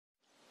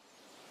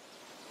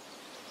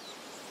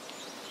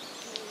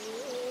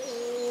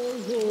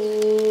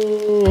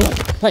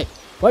Hey,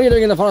 what are you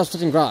doing in the forest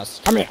touching grass?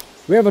 Come here.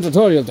 We have a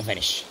tutorial to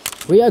finish.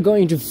 We are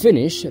going to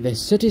finish the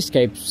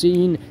cityscape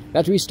scene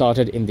that we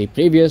started in the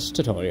previous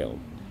tutorial.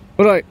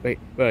 Alright, wait,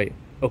 where are you?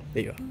 Oh,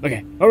 there you are.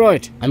 Okay,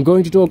 alright. I'm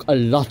going to talk a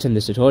lot in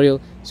this tutorial,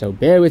 so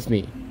bear with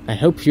me. I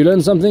hope you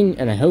learned something,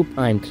 and I hope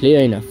I'm clear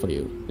enough for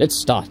you. Let's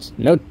start.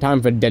 No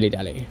time for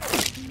dilly-dally.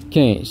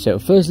 Okay, so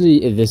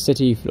firstly, the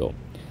city floor.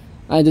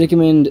 I'd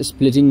recommend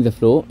splitting the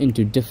floor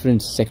into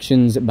different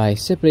sections by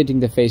separating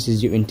the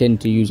faces you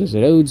intend to use as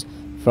roads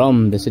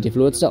from the city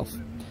floor itself.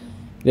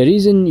 The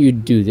reason you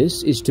do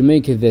this is to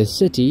make the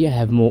city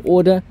have more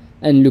order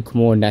and look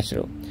more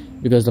natural,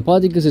 because the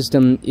particle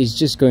system is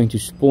just going to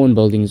spawn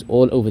buildings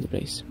all over the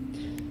place.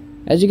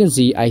 As you can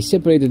see, I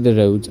separated the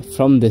roads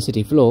from the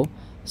city floor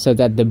so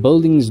that the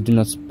buildings do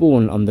not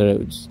spawn on the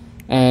roads,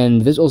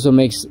 and this also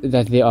makes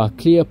that there are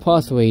clear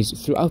pathways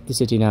throughout the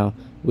city now,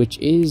 which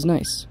is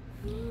nice.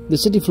 The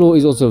city floor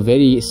is also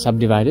very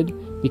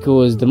subdivided,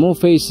 because the more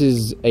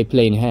faces a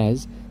plane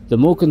has, the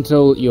more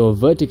control your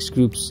vertex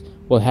groups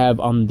will have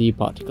on the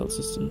particle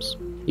systems.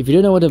 If you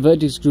don't know what a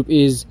vertex group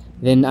is,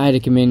 then I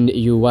recommend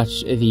you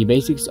watch the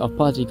basics of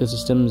particle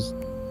systems.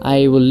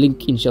 I will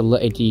link inshallah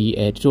a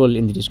tutorial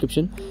in the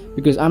description,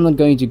 because I'm not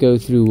going to go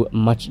through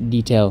much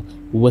detail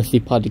with the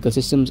particle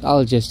systems.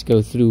 I'll just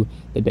go through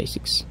the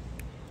basics.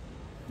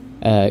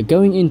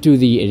 Going into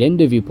the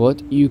render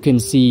viewport, you can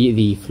see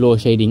the floor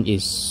shading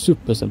is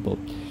super simple.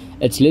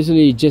 It's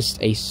literally just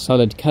a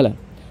solid color.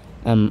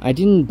 I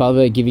didn't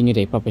bother giving it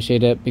a proper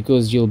shader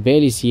because you'll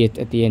barely see it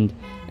at the end,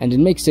 and it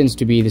makes sense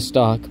to be this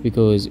dark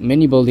because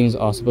many buildings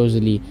are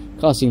supposedly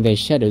casting their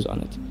shadows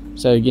on it.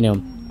 So, you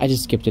know, I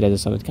just skipped it as a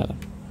solid color.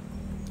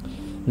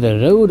 The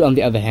road, on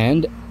the other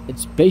hand,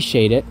 its base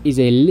shader is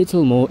a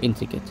little more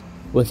intricate,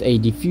 with a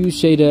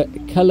diffuse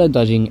shader color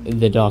dodging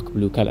the dark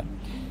blue color.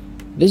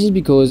 This is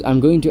because I'm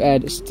going to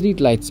add street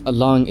lights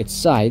along its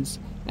sides,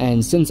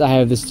 and since I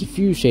have this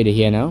diffuse shader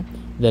here now,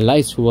 the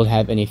lights will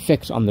have an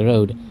effect on the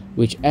road,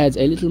 which adds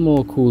a little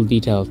more cool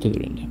detail to the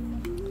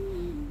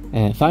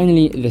render.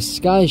 Finally, the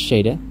sky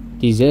shader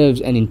deserves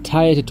an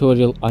entire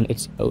tutorial on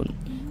its own,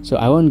 so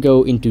I won't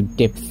go into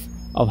depth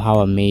of how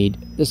I made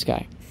the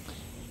sky.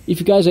 If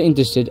you guys are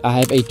interested, I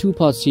have a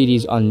 2-part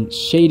series on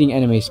shading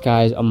anime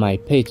skies on my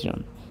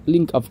Patreon.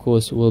 Link, of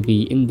course, will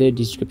be in the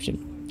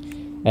description.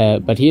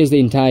 But here's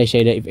the entire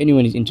shader if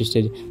anyone is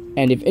interested,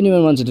 and if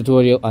anyone wants a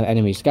tutorial on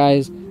anime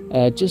skies,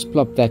 just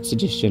plop that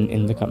suggestion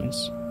in the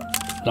comments.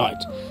 Right.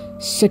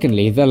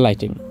 Secondly, the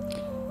lighting.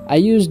 I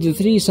used the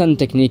 3 sun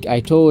technique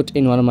I taught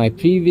in one of my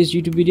previous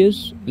YouTube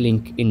videos,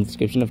 link in the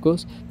description of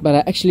course, but I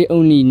actually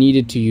only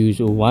needed to use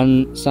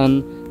 1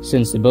 sun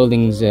since the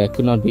buildings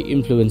could not be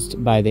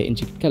influenced by their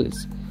intricate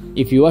colors.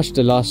 If you watched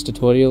the last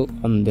tutorial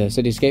on the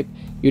cityscape,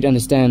 you'd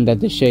understand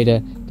that the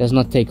shader does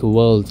not take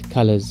world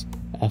colors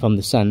from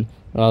the sun,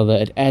 rather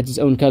it adds its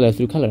own color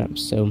through color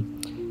ramps. So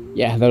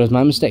yeah, that was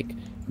my mistake,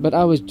 but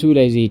I was too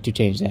lazy to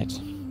change that.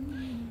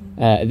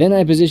 Then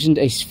I positioned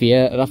a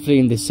sphere roughly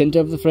in the center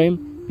of the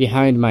frame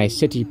behind my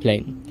city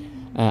plane.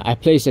 I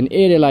placed an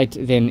area light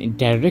then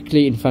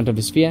directly in front of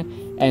the sphere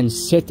and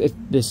set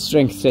the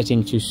strength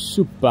setting to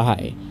super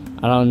high,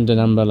 around the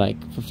number like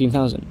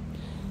 15,000.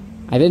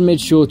 I then made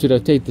sure to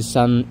rotate the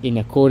sun in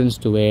accordance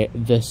to where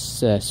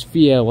this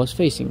sphere was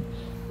facing,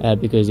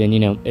 because then, you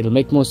know, it'll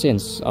make more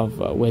sense of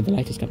where the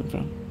light is coming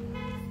from.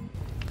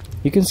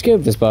 You can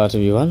skip this part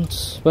if you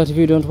want, but if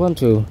you don't want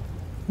to,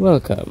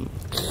 welcome.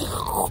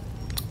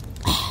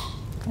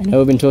 I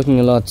know I've been talking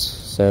a lot,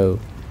 so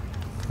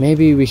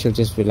maybe we shall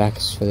just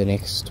relax for the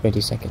next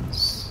 20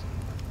 seconds,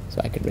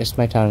 so I can rest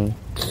my tongue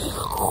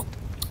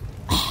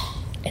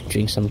and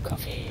drink some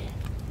coffee.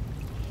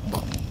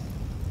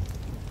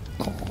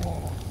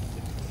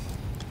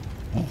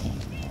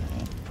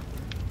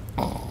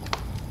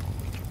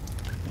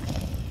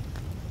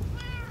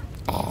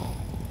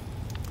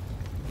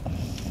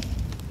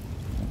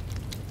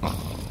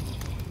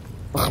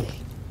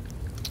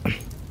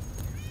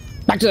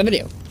 Back to the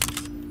video.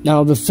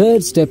 Now the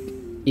third step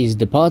is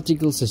the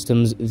particle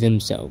systems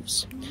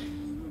themselves.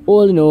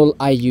 All in all,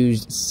 I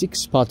used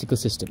 6 particle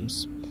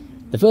systems.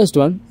 The first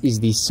one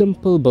is the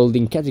simple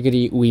building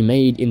category we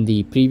made in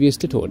the previous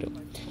tutorial.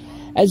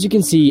 As you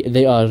can see,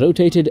 they are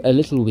rotated a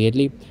little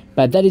weirdly,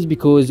 but that is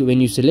because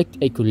when you select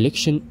a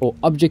collection or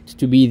object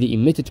to be the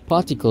emitted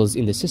particles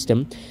in the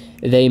system,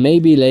 they may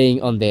be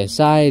laying on their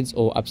sides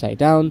or upside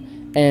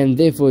down, and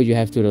therefore you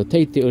have to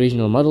rotate the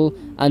original model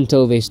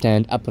until they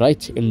stand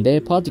upright in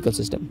their particle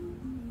system.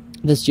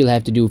 This you'll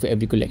have to do for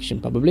every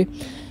collection probably.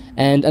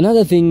 And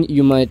another thing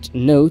you might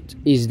note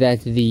is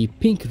that the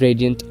pink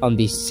gradient on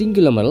the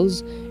singular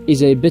models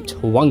is a bit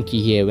wonky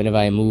here whenever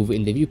I move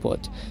in the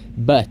viewport,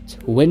 but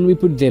when we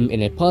put them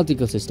in a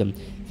particle system,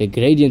 the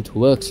gradient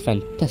works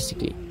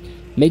fantastically,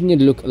 making it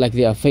look like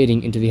they are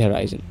fading into the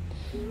horizon.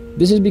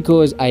 This is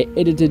because I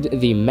edited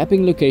the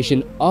mapping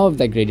location of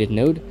that gradient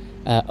node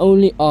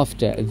only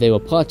after they were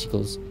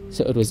particles,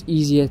 so it was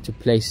easier to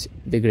place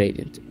the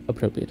gradient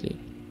appropriately.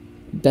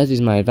 That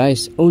is my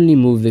advice, only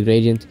move the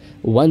gradient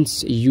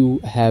once you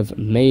have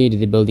made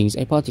the buildings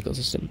a particle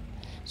system.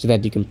 so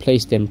that you can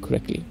place them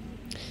correctly.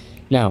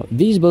 Now,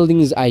 these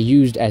buildings are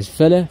used as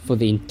filler for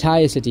the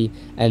entire city,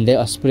 and they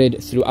are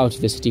spread throughout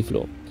the city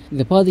floor.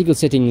 The particle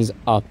settings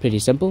are pretty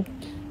simple.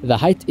 The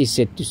height is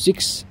set to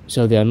 6,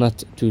 so they are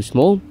not too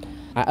small.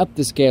 I upped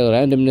the scale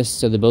randomness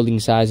so the building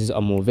sizes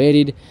are more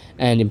varied,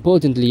 and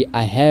importantly,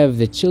 I have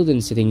the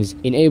children settings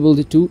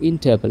enabled to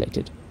interpolate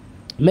it.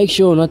 Make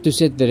sure not to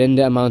set the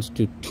render amount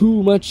to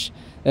too much.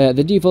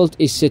 The default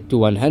is set to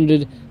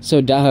 100, so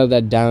dial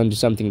that down to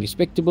something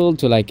respectable,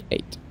 to like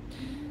 8.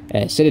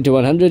 Set it to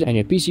 100 and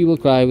your PC will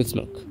cry with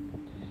smoke.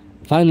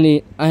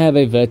 Finally, I have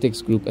a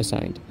vertex group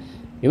assigned.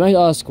 You might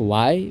ask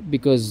why,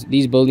 because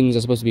these buildings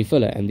are supposed to be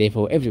filler and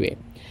therefore everywhere.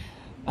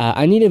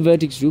 I need a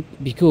vertex group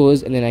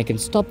because, and then I can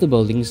stop the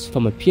buildings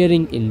from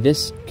appearing in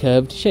this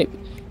curved shape,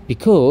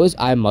 because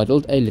I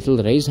modeled a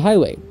little raised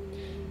highway.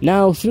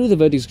 Now, through the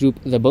vertex group,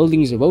 the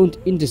buildings won't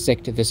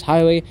intersect this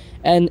highway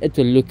and it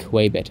will look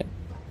way better.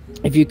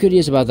 If you're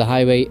curious about the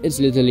highway, it's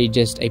literally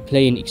just a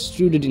plane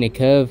extruded in a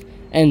curve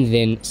and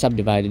then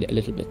subdivided a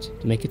little bit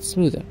to make it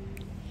smoother.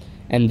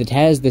 And it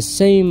has the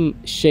same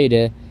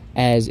shader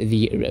as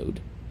the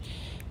road.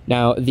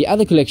 Now, the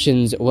other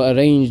collections were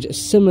arranged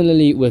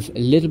similarly with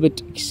little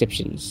bit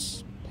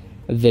exceptions.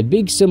 The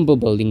big simple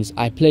buildings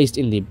I placed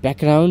in the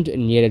background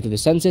nearer to the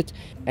sunset,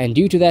 and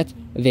due to that,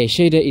 their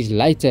shader is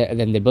lighter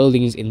than the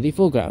buildings in the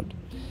foreground.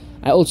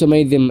 I also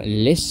made them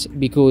less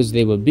because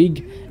they were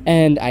big,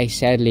 and I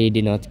sadly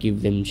did not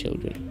give them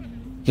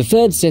children. The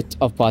third set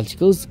of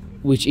particles,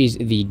 which is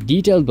the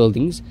detailed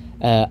buildings,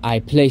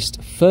 I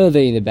placed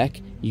further in the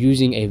back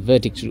using a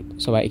vertex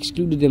group, so I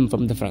excluded them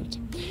from the front.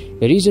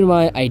 The reason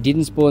why I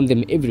didn't spawn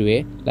them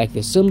everywhere, like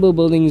the symbol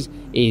buildings,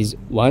 is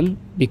 1,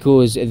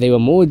 because they were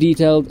more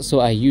detailed, so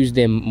I used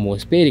them more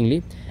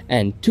sparingly,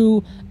 and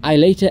 2, I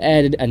later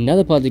added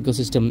another particle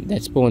system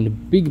that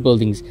spawned big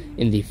buildings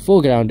in the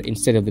foreground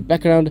instead of the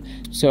background,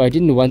 so I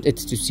didn't want it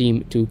to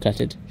seem too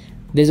cluttered.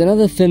 There's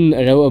another thin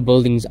row of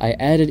buildings I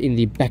added in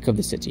the back of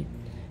the city.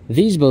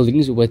 These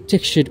buildings were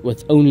textured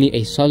with only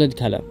a solid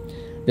color.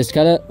 This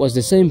color was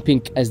the same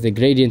pink as the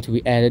gradient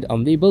we added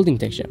on the building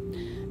texture.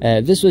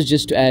 This was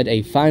just to add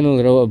a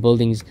final row of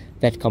buildings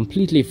that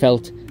completely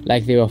felt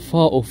like they were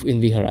far off in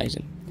the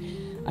horizon.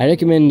 I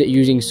recommend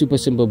using super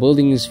simple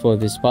buildings for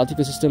this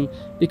particle system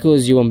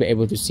because you won't be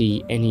able to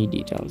see any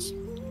details.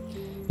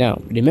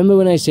 Now, remember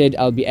when I said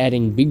I'll be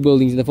adding big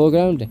buildings in the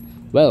foreground?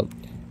 Well,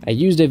 I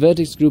used a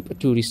vertex group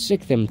to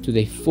restrict them to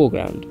the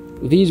foreground.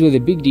 These were the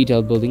big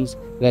detailed buildings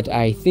that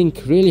I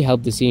think really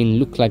helped the scene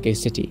look like a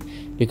city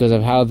because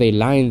of how they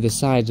lined the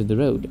sides of the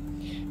road.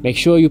 Make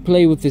sure you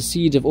play with the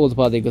seeds of all the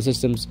particle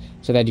systems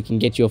so that you can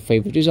get your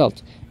favorite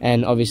result.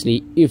 And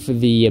obviously, if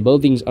the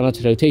buildings are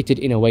not rotated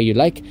in a way you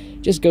like,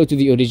 just go to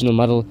the original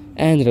model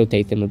and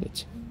rotate them a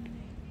bit.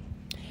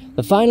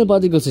 The final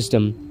particle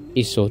system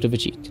is sort of a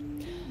cheat.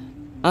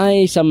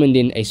 I summoned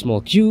in a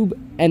small cube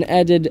and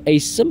added a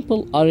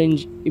simple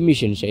orange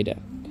emission shader.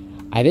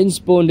 I then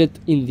spawned it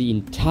in the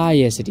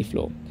entire city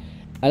floor.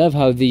 I love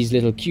how these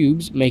little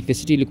cubes make the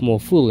city look more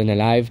full and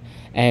alive,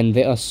 and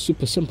they are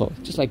super simple,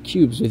 just like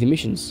cubes with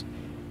emissions.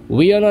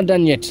 We are not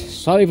done yet.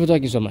 Sorry for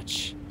talking so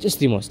much. Just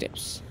 3 more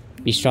steps.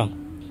 Be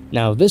strong.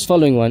 Now, this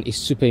following one is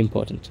super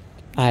important.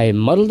 I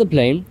modeled the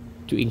plane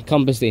to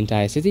encompass the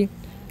entire city,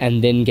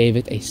 and then gave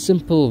it a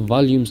simple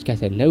volume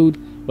scatter node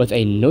with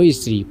a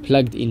noise tree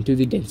plugged into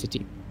the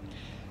density.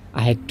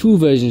 I had 2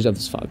 versions of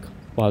this fog,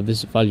 or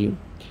this volume.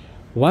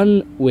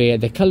 One where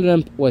the color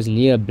ramp was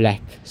near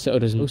black, so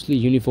it was mostly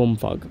uniform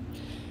fog.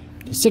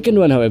 The second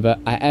one, however,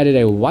 I added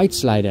a white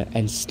slider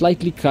and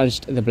slightly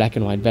crunched the black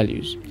and white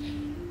values.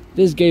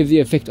 This gave the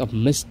effect of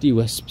misty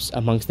wisps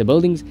amongst the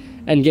buildings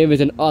and gave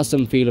it an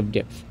awesome feel of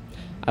depth.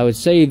 I would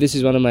say this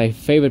is one of my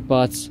favorite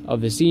parts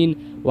of the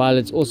scene, while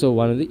it's also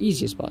one of the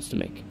easiest parts to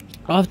make.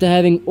 After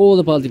having all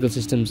the particle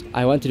systems,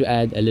 I wanted to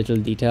add a little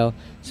detail,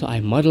 so I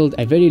modeled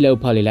a very low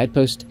poly light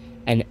post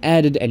and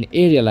added an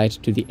area light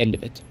to the end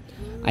of it.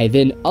 I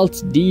then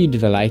Alt-D'd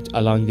the light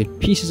along the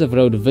pieces of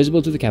road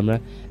visible to the camera,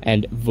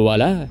 and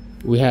voila,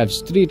 we have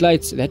street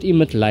lights that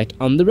emit light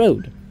on the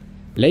road.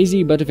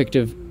 Lazy but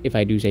effective, if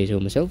I do say so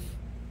myself.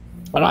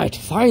 Alright,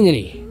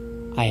 finally,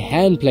 I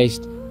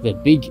hand-placed the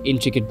big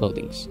intricate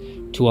buildings.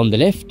 2 on the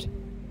left,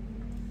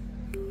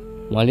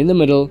 1 in the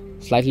middle,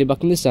 slightly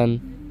blocking the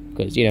sun,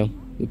 because, you know,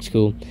 looks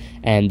cool,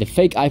 and the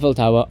fake Eiffel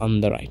Tower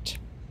on the right.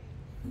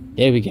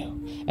 There we go.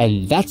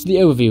 And that's the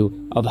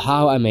overview of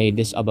how I made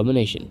this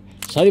abomination.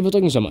 Sorry for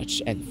talking so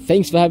much, and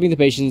thanks for having the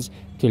patience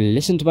to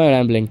listen to my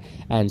rambling,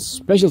 and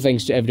special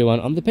thanks to everyone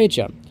on the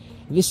Patreon.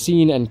 This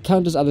scene and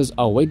countless others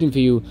are waiting for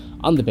you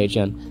on the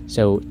Patreon,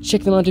 so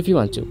check them out if you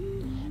want to.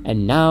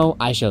 And now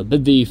I shall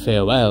bid thee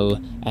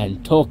farewell,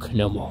 and talk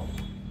no more.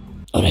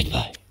 Alright,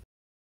 bye.